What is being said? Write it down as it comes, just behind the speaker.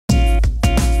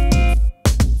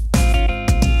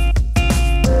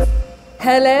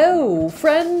Hello,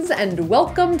 friends, and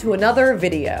welcome to another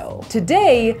video.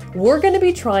 Today, we're gonna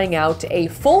be trying out a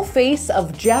full face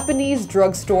of Japanese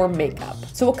drugstore makeup.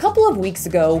 So a couple of weeks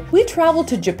ago, we traveled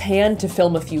to Japan to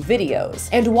film a few videos,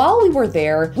 and while we were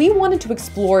there, we wanted to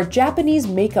explore Japanese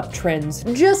makeup trends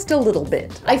just a little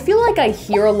bit. I feel like I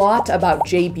hear a lot about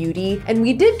J-beauty, and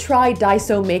we did try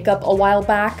Daiso makeup a while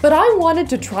back, but I wanted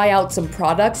to try out some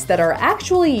products that are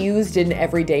actually used in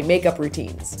everyday makeup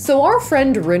routines. So our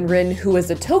friend RinRin, who is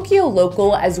a Tokyo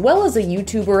local as well as a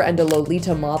YouTuber and a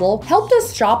Lolita model, helped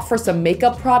us shop for some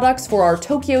makeup products for our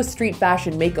Tokyo street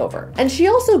fashion makeover. And she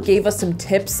also gave us some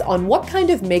tips on what kind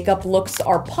of makeup looks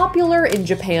are popular in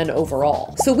Japan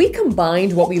overall. So we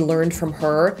combined what we learned from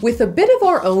her with a bit of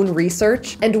our own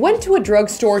research and went to a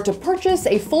drugstore to purchase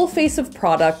a full face of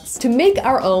products to make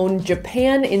our own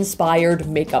Japan-inspired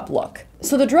makeup look.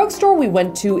 So the drugstore we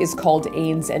went to is called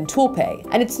N Tonic,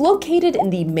 and it's located in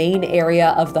the main area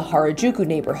of the Harajuku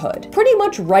neighborhood, pretty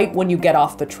much right when you get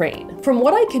off the train. From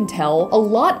what I can tell, a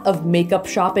lot of makeup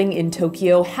shopping in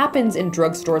Tokyo happens in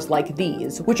drugstores like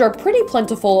these, which are pretty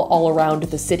plentiful all around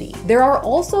the city. There are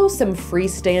also some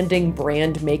freestanding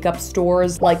brand makeup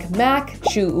stores like MAC,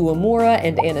 Shu Uemura,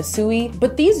 and Anasui,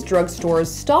 but these drugstores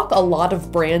stock a lot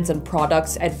of brands and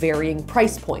products at varying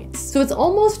price points. So it's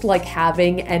almost like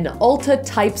having an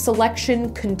type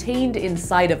selection contained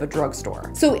inside of a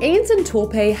drugstore. So N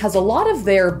Tonic has a lot of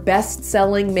their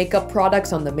best-selling makeup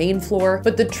products on the main floor,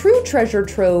 but the true treasure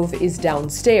trove is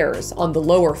downstairs on the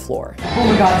lower floor. Oh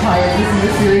my god, Tyre, this is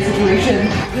a serious situation.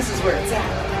 This is where it's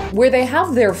at. Where they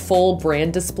have their full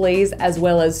brand displays as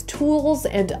well as tools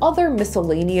and other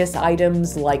miscellaneous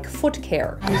items like foot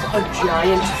care. There's a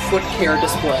giant foot care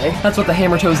display. That's what the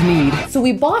hammer toes need. So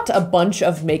we bought a bunch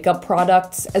of makeup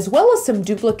products as well as some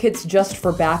duplicates just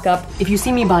for backup. If you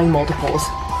see me buying multiples,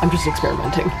 I'm just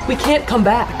experimenting. We can't come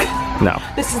back. No.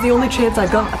 This is the only chance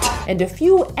I got. And a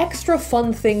few extra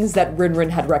fun things that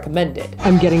RinRin had recommended.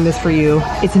 I'm getting this for you.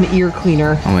 It's an ear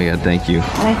cleaner. Oh my god, thank you.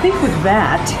 And I think with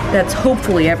that, that's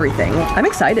hopefully everything. I'm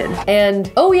excited.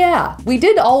 And oh yeah, we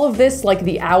did all of this like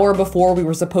the hour before we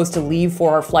were supposed to leave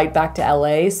for our flight back to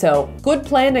LA, so good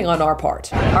planning on our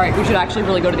part. All right, we should actually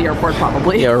really go to the airport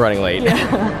probably. Yeah, we're running late.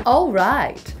 Yeah. All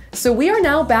right. So we are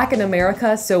now back in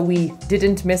America, so we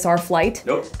didn't miss our flight.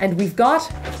 Nope. And we've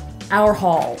got our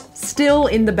haul still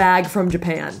in the bag from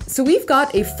Japan. So we've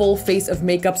got a full face of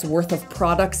makeup's worth of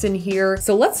products in here.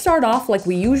 So let's start off like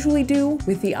we usually do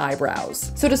with the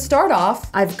eyebrows. So to start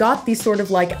off, I've got these sort of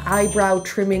like eyebrow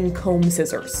trimming comb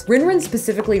scissors. RinRin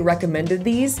specifically recommended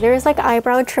these. There's like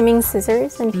eyebrow trimming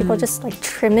scissors and people just like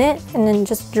trim it and then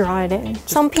just draw it in.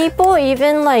 Some people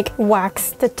even like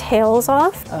wax the tails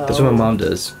off. That's what my mom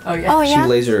does. Oh yeah. Oh yeah? She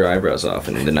lasered her eyebrows off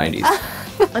in the 90s.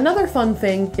 Another fun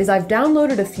thing is I've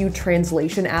downloaded a few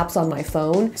translation apps on my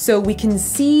phone so we can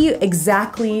see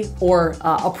exactly or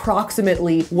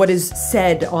approximately what is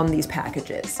said on these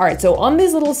packages. All right, so on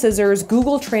these little scissors,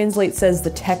 Google Translate says the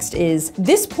text is,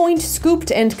 "This point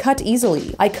scooped and cut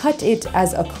easily. I cut it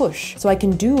as a kush, so I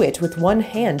can do it with one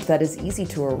hand that is easy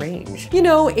to arrange." You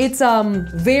know, it's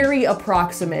very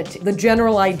approximate. The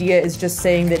general idea is just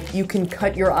saying that you can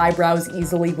cut your eyebrows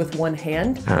easily with one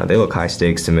hand. I don't know, they look high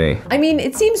stakes to me. I mean,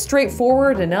 it seems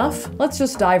straightforward enough. Let's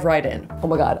just dive right in. Oh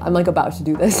my god, I'm like about to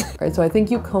do this. All right, so I think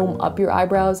you comb up your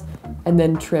eyebrows and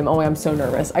then trim. Oh, I'm so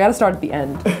nervous. I gotta start at the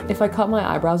end. If I cut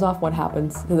my eyebrows off, what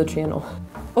happens to the channel?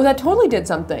 Oh, that totally did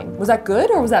something. Was that good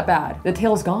or was that bad? The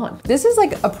tail's gone. This is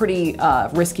like a pretty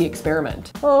risky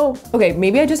experiment. Oh, okay,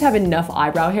 maybe I just have enough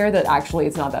eyebrow hair that actually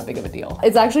it's not that big of a deal.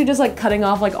 It's actually just like cutting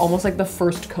off like almost like the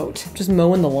first coat. Just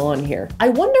mowing the lawn here. I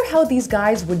wonder how these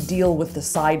guys would deal with the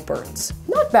sideburns.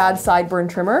 Not bad sideburn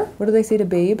trimmer. What do they say to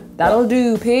Babe? That'll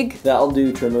do, pig. That'll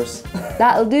do, trimmers.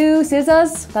 That'll do,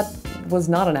 scissors. That was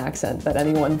not an accent that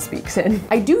anyone speaks in.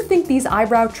 I do think these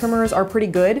eyebrow trimmers are pretty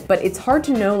good, but it's hard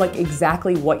to know like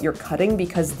exactly what you're cutting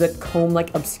because the comb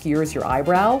like obscures your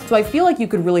eyebrow. So I feel like you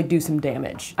could really do some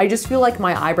damage. I just feel like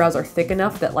my eyebrows are thick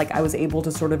enough that like I was able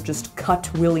to sort of just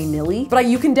cut willy-nilly, but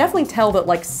you can definitely tell that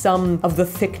like some of the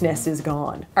thickness is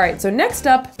gone. All right, so next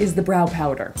up is the brow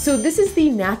powder. So this is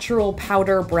the natural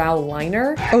powder brow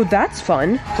liner. Oh, that's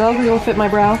fun. Does it fit my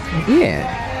brow?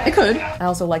 Yeah. It could. I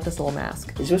also like this little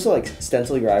mask. You're supposed to like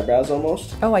stencil your eyebrows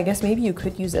almost. Oh, I guess maybe you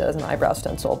could use it as an eyebrow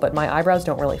stencil, but my eyebrows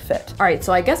don't really fit. All right,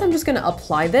 so I guess I'm just gonna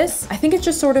apply this. I think it's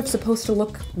just sort of supposed to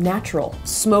look natural,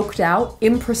 smoked out,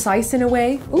 imprecise in a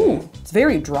way. Ooh, it's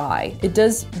very dry. It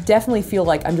does definitely feel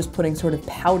like I'm just putting sort of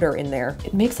powder in there.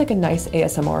 It makes like a nice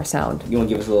ASMR sound. You want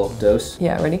to give us a little dose?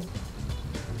 Yeah, ready?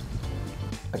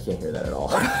 I can't hear that at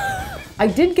all. I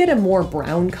did get a more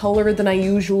brown color than I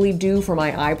usually do for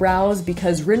my eyebrows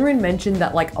because RinRin mentioned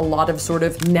that like a lot of sort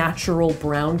of natural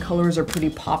brown colors are pretty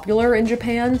popular in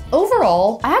Japan.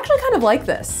 Overall, I actually kind of like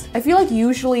this. I feel like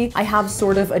usually I have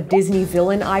sort of a Disney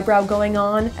villain eyebrow going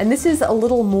on, and this is a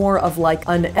little more of like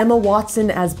an Emma Watson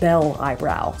as Belle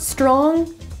eyebrow.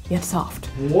 Strong, yet soft.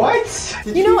 What?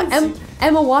 You know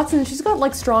Emma Watson, she's got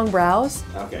like strong brows.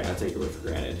 Okay, I'll take your word for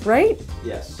granted. Right?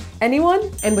 Yes.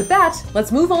 Anyone? And with that,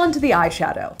 let's move on to the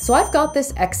eyeshadow. So I've got this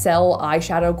XL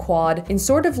eyeshadow quad in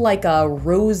sort of like a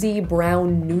rosy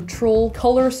brown neutral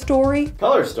color story.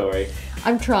 Color story.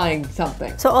 I'm trying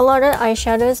something. So a lot of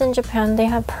eyeshadows in Japan, they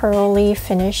have pearly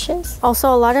finishes.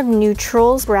 Also a lot of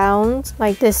neutrals, browns,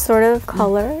 like this sort of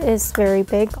color is very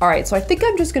big. All right, so I think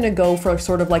I'm just gonna go for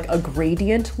sort of like a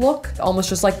gradient look, almost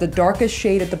just like the darkest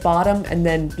shade at the bottom and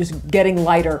then just getting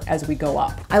lighter as we go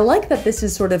up. I like that this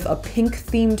is sort of a pink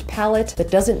themed palette that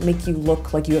doesn't make you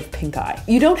look like you have pink eye.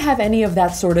 You don't have any of that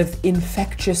sort of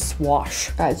infectious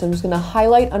wash. All right, so I'm just gonna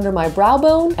highlight under my brow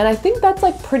bone, and I think that's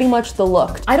like pretty much the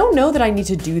look. I don't know that I need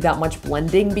to do that much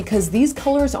blending because these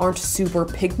colors aren't super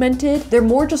pigmented. They're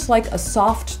more just like a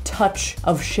soft touch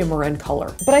of shimmer and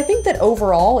color. But I think that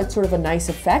overall it's sort of a nice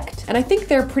effect, and I think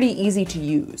they're pretty easy to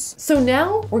use. So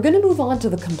now we're gonna move on to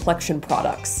the complexion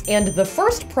products. And the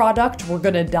first product we're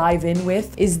gonna dive in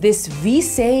with is this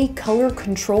Visay color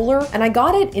controller. And I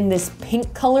got it in this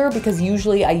pink color because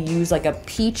usually I use like a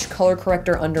peach color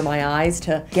corrector under my eyes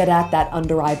to get at that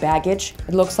under eye baggage.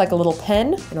 It looks like a little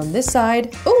pen, and on this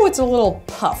side, oh, it's a little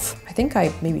puff. I think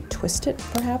I maybe twist it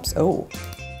perhaps. Oh.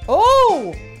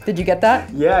 Oh! Did you get that?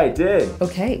 Yeah, I did.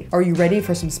 Okay, are you ready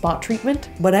for some spot treatment?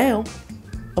 Ba-dow,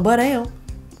 ba-dow,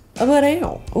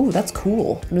 ba-dow. Oh, that's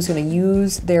cool. I'm just gonna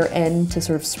use their end to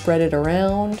sort of spread it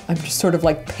around. I'm just sort of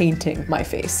like painting my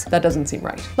face. That doesn't seem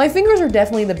right. My fingers are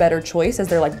definitely the better choice as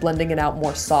they're like blending it out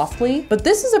more softly, but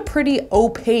this is a pretty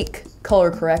opaque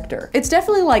color corrector. It's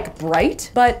definitely like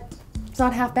bright, but it's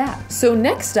not half bad. So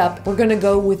next up, we're gonna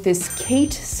go with this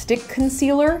Kate stick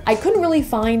concealer. I couldn't really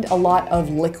find a lot of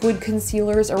liquid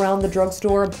concealers around the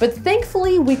drugstore, but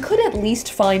thankfully we could at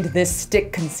least find this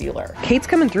stick concealer. Kate's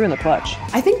coming through in the clutch.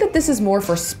 I think that this is more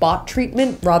for spot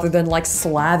treatment rather than like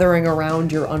slathering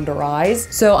around your under eyes.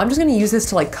 So I'm just gonna use this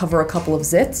to like cover a couple of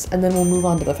zits, and then we'll move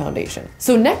on to the foundation.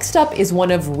 So next up is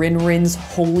one of RinRin's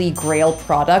holy grail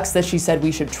products that she said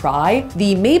we should try,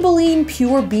 the Maybelline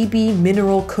Pure BB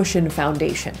Mineral Cushion Foundation.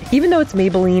 Even though it's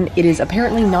Maybelline, it is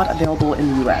apparently not available in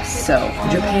the US, so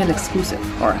Japan exclusive.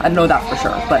 Or I don't know that for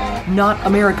sure, but not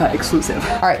America exclusive.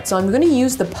 All right, so I'm gonna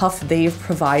use the puff they've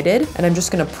provided, and I'm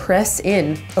just gonna press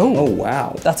in. Oh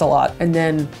wow. That's a lot. And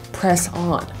then press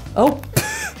on. Oh.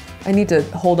 I need to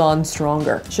hold on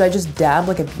stronger. Should I just dab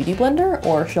like a beauty blender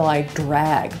or shall I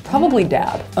drag? Probably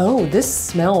dab. Oh, this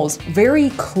smells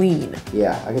very clean.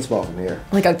 Yeah, I can smell it from here.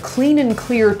 Like a clean and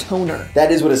clear toner.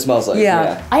 That is what it smells like.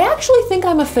 Yeah. I actually think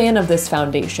I'm a fan of this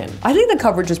foundation. I think the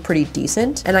coverage is pretty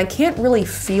decent and I can't really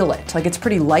feel it. Like it's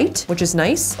pretty light, which is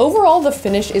nice. Overall, the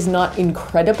finish is not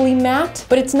incredibly matte,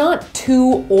 but it's not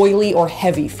too oily or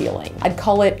heavy feeling. I'd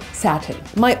call it satin.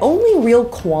 My only real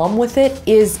qualm with it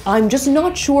is I'm just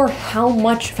not sure how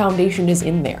much foundation is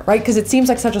in there, right? Because it seems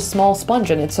like such a small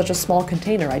sponge and it's such a small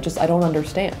container. I don't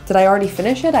understand. Did I already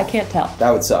finish it? I can't tell.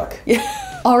 That would suck. Yeah.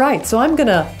 All right, so I'm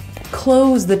gonna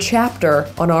close the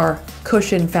chapter on our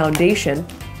cushion foundation.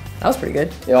 That was pretty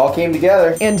good. It all came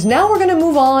together. And now we're gonna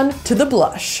move on to the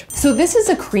blush. So this is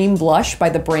a cream blush by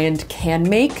the brand Can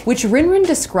Make, which RinRin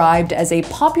described as a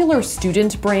popular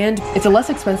student brand. It's a less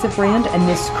expensive brand, and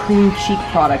this cream cheek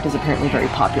product is apparently very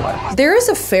popular. There is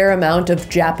a fair amount of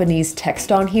Japanese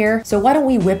text on here, so why don't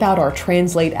we whip out our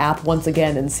Translate app once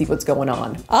again and see what's going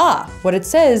on. Ah, what it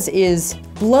says is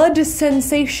blood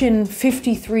sensation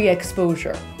 53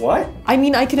 exposure. What? I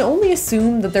mean, I can only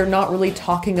assume that they're not really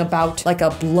talking about like a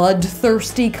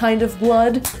bloodthirsty kind of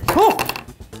blood. Oh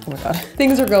my god.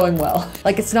 Things are going well.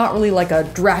 Like it's not really like a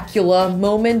Dracula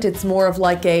moment, it's more of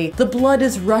like a the blood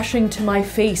is rushing to my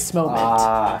face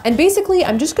moment. And basically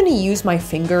I'm just gonna use my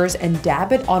fingers and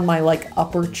dab it on my like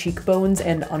upper cheekbones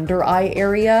and under eye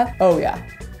area. Oh yeah.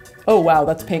 Oh wow,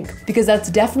 that's pink. Because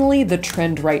that's definitely the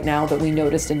trend right now that we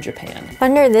noticed in Japan.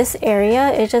 Under this area,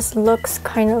 it just looks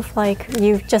kind of like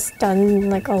you've just done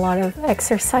like a lot of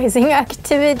exercising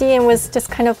activity and was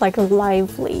just kind of like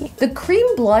lively. The cream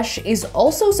blush is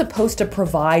also supposed to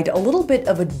provide a little bit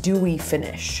of a dewy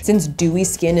finish, since dewy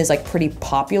skin is like pretty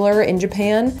popular in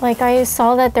Japan. Like I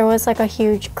saw that there was like a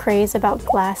huge craze about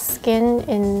glass skin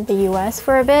in the US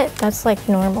for a bit. That's like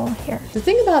normal here. The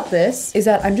thing about this is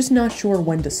that I'm just not sure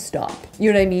when to start. stop.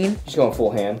 You know what I mean? She's going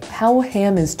full ham. How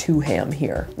ham is too ham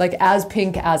here? Like as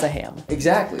pink as a ham.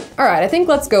 Exactly. All right, I think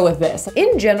let's go with this.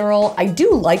 In general, I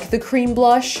do like the cream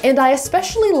blush, and I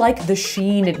especially like the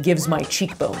sheen it gives my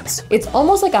cheekbones. It's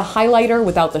almost like a highlighter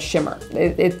without the shimmer.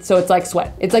 So it's like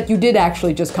sweat. It's like you did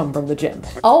actually just come from the gym.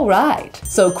 All right,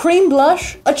 so cream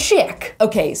blush, a check.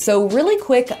 Okay, so really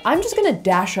quick, I'm just gonna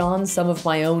dash on some of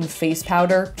my own face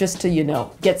powder just to, you know,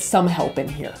 get some help in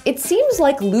here. It seems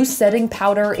like loose setting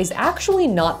powder is actually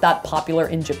not that popular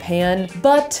in Japan,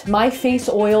 but my face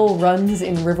oil runs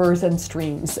in rivers and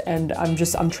streams, and I'm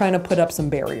trying to put up some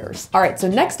barriers. All right, so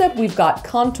next up we've got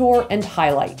contour and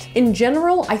highlight. In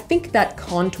general, I think that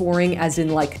contouring, as in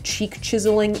like cheek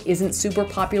chiseling, isn't super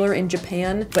popular in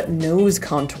Japan, but nose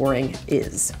contouring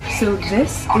is. So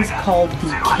this is called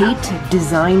the Kate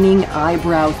Designing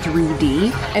Eyebrow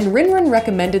 3D, and RinRin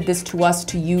recommended this to us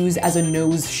to use as a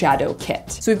nose shadow kit.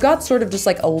 So we've got sort of just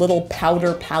like a little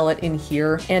powder palette in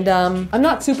here, and I'm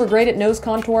not super great at nose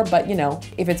contour, but you know,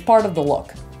 if it's part of the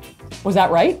look. Was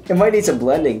that right? It might need some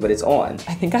blending, but it's on.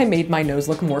 I think I made my nose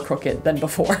look more crooked than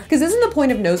before. Because isn't the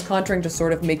point of nose contouring to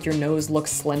sort of make your nose look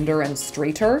slender and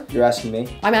straighter? You're asking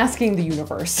me? I'm asking the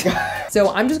universe.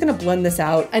 So I'm just gonna blend this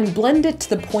out and blend it to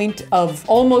the point of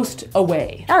almost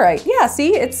away. All right, yeah,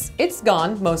 see, it's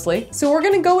gone mostly. So we're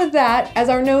gonna go with that as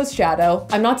our nose shadow.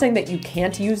 I'm not saying that you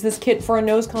can't use this kit for a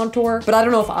nose contour, but I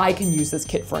don't know if I can use this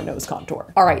kit for a nose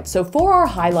contour. All right, so for our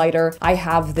highlighter, I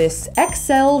have this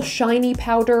XL shiny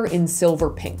powder in silver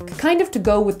pink, kind of to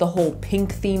go with the whole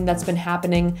pink theme that's been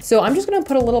happening. So I'm just gonna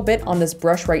put a little bit on this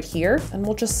brush right here, and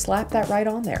we'll just slap that right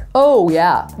on there. Oh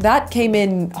yeah, that came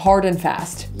in hard and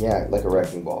fast. Yeah, like a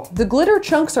wrecking ball. The glitter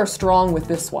chunks are strong with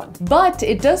this one, but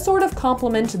it does sort of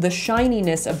complement the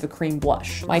shininess of the cream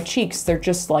blush. My cheeks, they're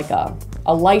just like a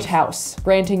lighthouse,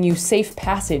 granting you safe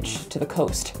passage to the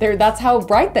coast. That's how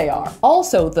bright they are.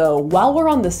 Also though, while we're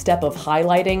on the step of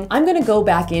highlighting, I'm gonna go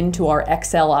back into our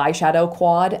XL eyeshadow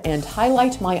quad and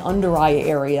highlight my under eye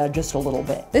area just a little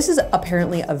bit. This is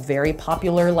apparently a very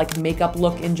popular like makeup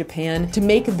look in Japan to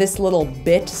make this little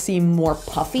bit seem more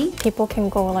puffy. People can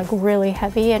go like really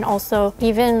heavy and also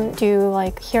even do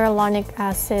like hyaluronic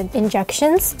acid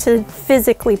injections to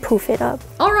physically poof it up.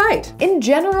 All right, in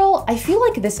general, I feel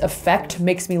like this effect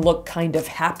makes me look kind of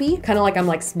happy, kind of like I'm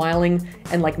like smiling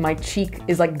and like my cheek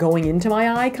is like going into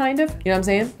my eye kind of, you know what I'm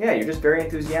saying? Yeah, you're just very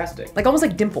enthusiastic. Like almost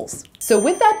like dimples. So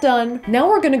with that done, now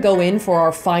we're gonna go in for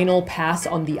our final pass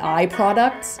on the eye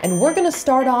products, and we're gonna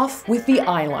start off with the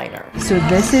eyeliner. So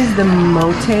this is the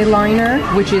Mote liner,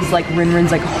 which is like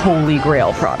RinRin's like holy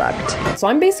grail product. So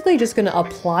I'm basically just gonna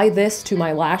apply this to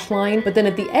my lash line, but then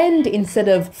at the end, instead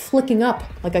of flicking up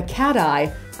like a cat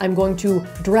eye, I'm going to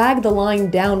drag the line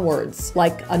downwards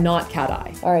like a not cat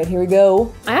eye. All right, here we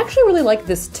go. I actually really like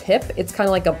this tip. It's kind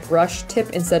of like a brush tip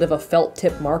instead of a felt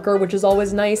tip marker, which is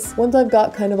always nice. Once I've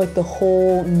got kind of like the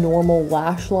whole normal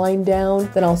lash line down,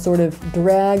 then I'll sort of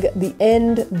drag the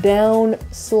end down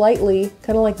slightly,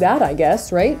 kind of like that, I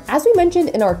guess, right? As we mentioned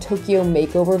in our Tokyo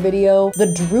makeover video,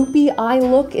 the droopy eye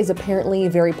look is apparently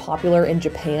very popular in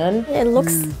Japan. It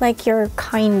looks like you're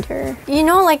kinder. You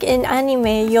know, like in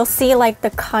anime, you'll see like the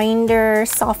kinder,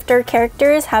 softer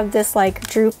characters have this like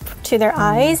droop to their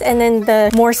eyes, and then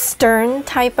the more stern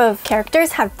type of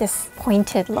characters have this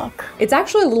pointed look. It's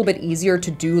actually a little bit easier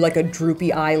to do like a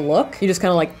droopy eye look. You just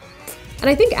kind of like, and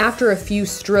I think after a few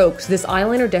strokes, this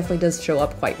eyeliner definitely does show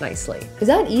up quite nicely. Is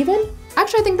that even?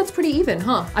 Actually, I think that's pretty even,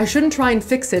 huh? I shouldn't try and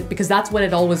fix it because that's when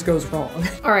it always goes wrong.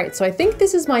 All right, so I think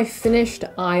this is my finished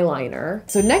eyeliner.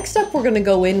 So next up, we're gonna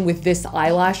go in with this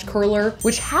eyelash curler,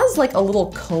 which has like a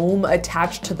little comb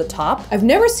attached to the top. I've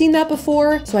never seen that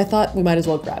before, so I thought we might as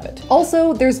well grab it.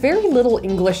 Also, there's very little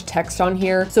English text on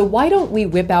here, so why don't we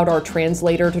whip out our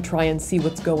translator to try and see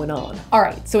what's going on? All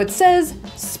right, so it says,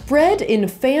 spread in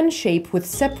fan shape with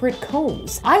separate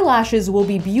combs. Eyelashes will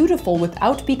be beautiful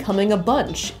without becoming a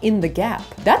bunch in the gap.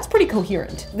 That's pretty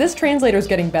coherent. This translator is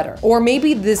getting better. Or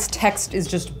maybe this text is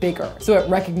just bigger, so it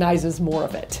recognizes more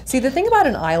of it. See, the thing about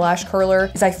an eyelash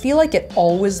curler is I feel like it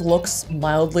always looks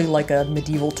mildly like a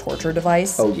medieval torture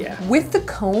device. Oh yeah. With the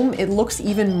comb, it looks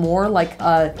even more like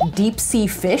a deep sea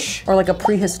fish or like a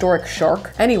prehistoric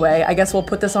shark. Anyway, I guess we'll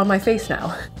put this on my face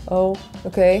now. Oh,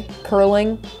 okay.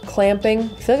 Curling, clamping.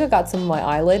 I feel like I got some of my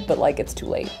eyelid, but like it's too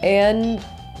late. And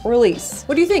release.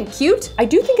 What do you think? Cute? I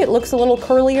do think it looks a little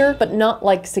curlier, but not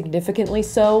like significantly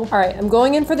so. All right, I'm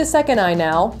going in for the second eye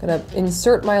now. Gonna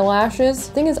insert my lashes.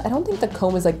 Thing is, I don't think the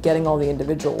comb is like getting all the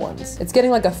individual ones. It's getting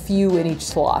like a few in each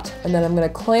slot. And then I'm gonna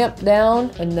clamp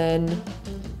down and then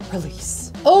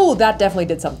release. Oh, that definitely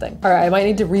did something. All right, I might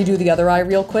need to redo the other eye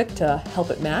real quick to help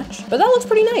it match, but that looks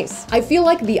pretty nice. I feel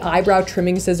like the eyebrow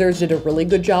trimming scissors did a really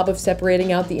good job of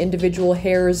separating out the individual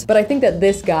hairs, but I think that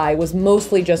this guy was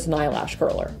mostly just an eyelash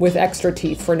curler with extra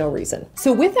teeth for no reason.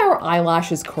 So with our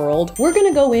eyelashes curled, we're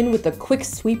gonna go in with a quick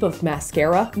sweep of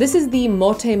mascara. This is the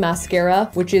Motte mascara,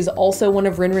 which is also one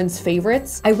of RinRin's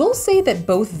favorites. I will say that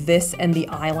both this and the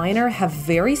eyeliner have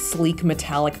very sleek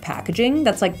metallic packaging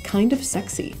that's like kind of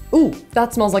sexy. Ooh,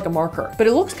 that smells like a marker, but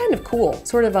it looks kind of cool.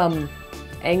 Sort of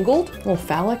angled, a little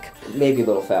phallic. Maybe a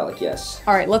little phallic, yes.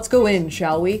 All right, let's go in,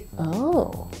 shall we?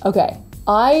 Oh, okay.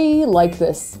 I like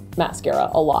this mascara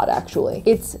a lot, actually.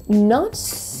 It's not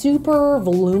super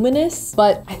voluminous,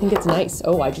 but I think it's nice.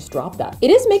 Oh, I just dropped that. It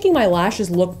is making my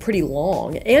lashes look pretty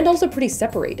long and also pretty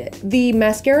separated. The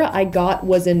mascara I got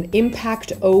was an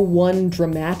Impact 01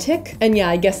 Dramatic. And yeah,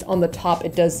 I guess on the top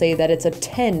it does say that it's a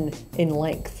 10 in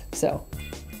length, so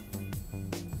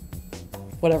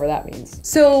whatever that means.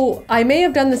 So I may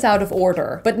have done this out of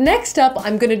order, but next up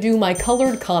I'm gonna do my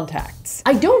colored contacts.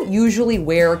 I don't usually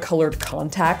wear colored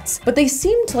contacts, but they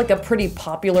seemed like a pretty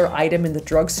popular item in the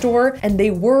drugstore, and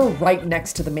they were right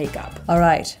next to the makeup. All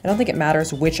right, I don't think it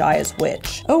matters which eye is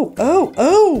which.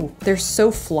 Oh, they're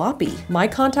so floppy. My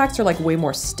contacts are like way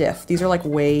more stiff. These are like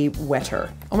way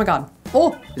wetter. Oh my God.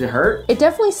 Oh, Does it hurt? it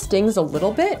definitely stings a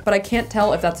little bit, but I can't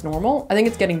tell if that's normal. I think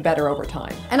it's getting better over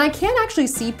time. And I can actually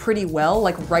see pretty well,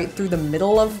 like right through the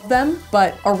middle of them,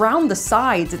 but around the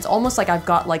sides, it's almost like I've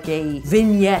got like a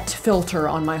vignette filter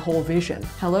on my whole vision.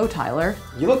 Hello, Tyler.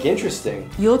 You look interesting.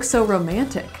 You look so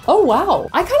romantic. Oh, wow.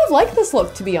 I kind of like this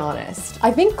look, to be honest.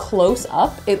 I think close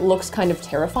up, it looks kind of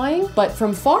terrifying, but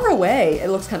from far away, it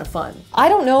looks kind of fun. I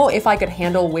don't know if I could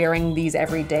handle wearing these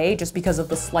every day just because of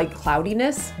the slight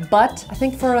cloudiness, but I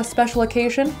think for a special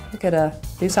occasion, we could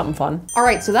do something fun. All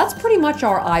right, so that's pretty much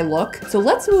our eye look. So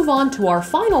let's move on to our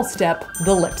final step,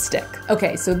 the lipstick.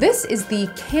 Okay, so this is the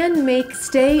Can Make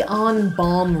Stay On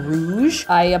Balm Rouge.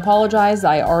 I apologize,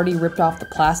 I already ripped off the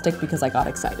plastic because I got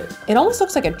excited. It almost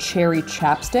looks like a cherry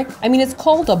chapstick. I mean, it's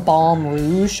called a balm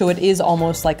rouge, so it is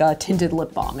almost like a tinted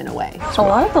lip balm in a way. So a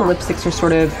lot of the lipsticks are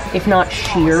sort of, if not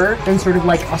sheer, then sort of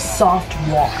like a soft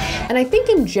wash. And I think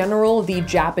in general, the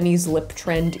Japanese lip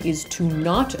trend is to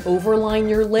not overline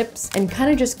your lips and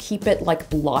kind of just keep it like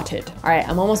blotted. All right,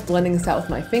 I'm almost blending this out with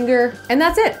my finger, and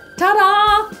that's it.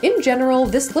 Ta-da! In general,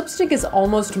 this lipstick is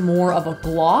almost more of a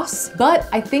gloss, but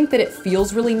I think that it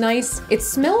feels really nice. It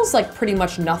smells like pretty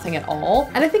much nothing at all,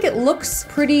 and I think it looks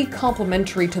pretty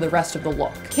complementary to the rest of the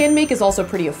look. Can Make is also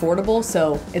pretty affordable,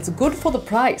 so it's good for the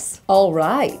price. All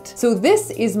right, so this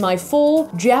is my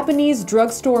full Japanese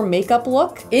drugstore makeup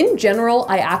look. In general,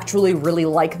 I actually really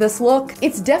like this look.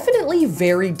 It's definitely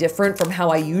very different from how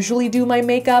I usually do my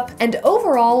makeup, and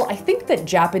overall, I think that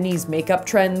Japanese makeup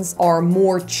trends are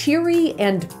more cheery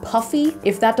and puffy,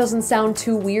 if that doesn't sound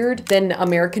too weird, than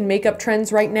American makeup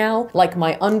trends right now. Like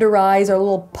my under eyes are a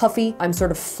little puffy. I'm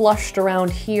sort of flushed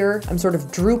around here. I'm sort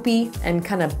of droopy and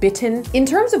kind of bitten. In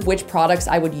terms of which products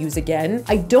I would use again,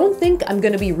 I don't think I'm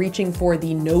gonna be reaching for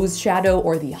the nose shadow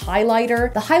or the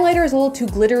highlighter. The highlighter is a little too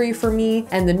glittery for me,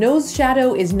 and the nose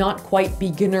shadow is not quite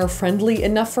beginner friendly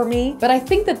enough for me, but I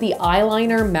think that the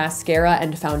eyeliner, mascara,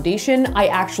 and foundation I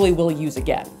actually will use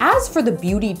again. As for the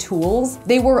beauty tools,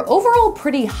 they were overall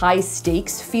pretty high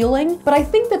stakes feeling, but I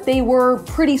think that they were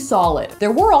pretty solid.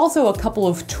 There were also a couple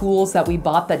of tools that we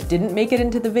bought that didn't make it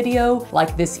into the video,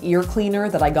 like this ear cleaner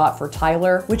that I got for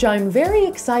Tyler, which I'm very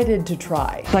excited to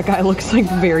try. That guy looks like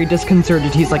very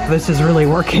disconcerted. He's like, this is really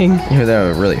working. You know,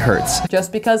 that really hurts.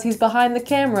 Just because he's behind the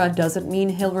camera doesn't mean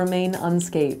he'll remain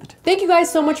unscathed. Thank you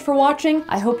guys so much for watching.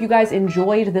 I hope you guys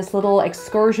enjoyed this little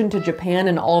excursion to Japan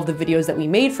and all of the videos that we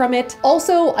made from it.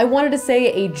 Also, I wanted to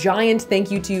say a giant thank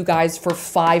you to you guys for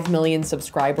 5 million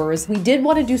subscribers. We did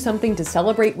want to do something to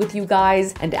celebrate with you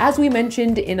guys, and as we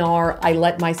mentioned in our I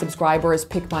let my subscribers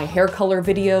pick my hair color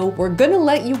video, we're gonna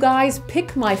let you guys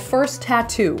pick my first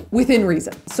tattoo within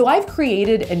reason. So I've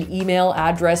created an email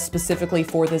address specifically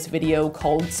for this video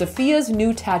called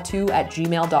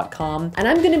safiyasnewtattoo@gmail.com, and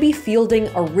I'm gonna be fielding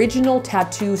original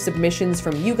tattoo submissions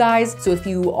from you guys. So if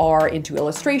you are into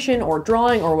illustration or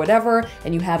drawing or whatever,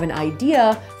 and you have an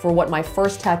idea for what my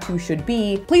first tattoo should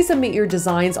be, please submit your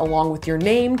designs along with your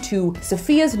name to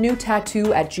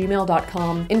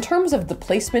safiyasnewtattoo@gmail.com. In terms of the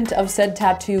placement of said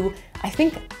tattoo, I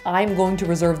think I'm going to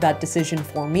reserve that decision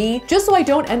for me, just so I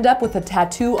don't end up with a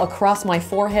tattoo across my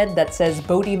forehead that says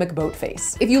Bodie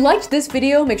McBoatface. If you liked this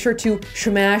video, make sure to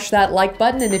smash that like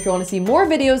button, and if you want to see more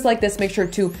videos like this, make sure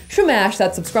to smash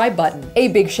that subscribe button. A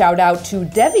big shout out to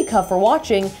Devika for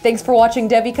watching. Thanks for watching,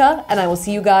 Devika, and I will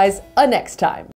see you guys next time.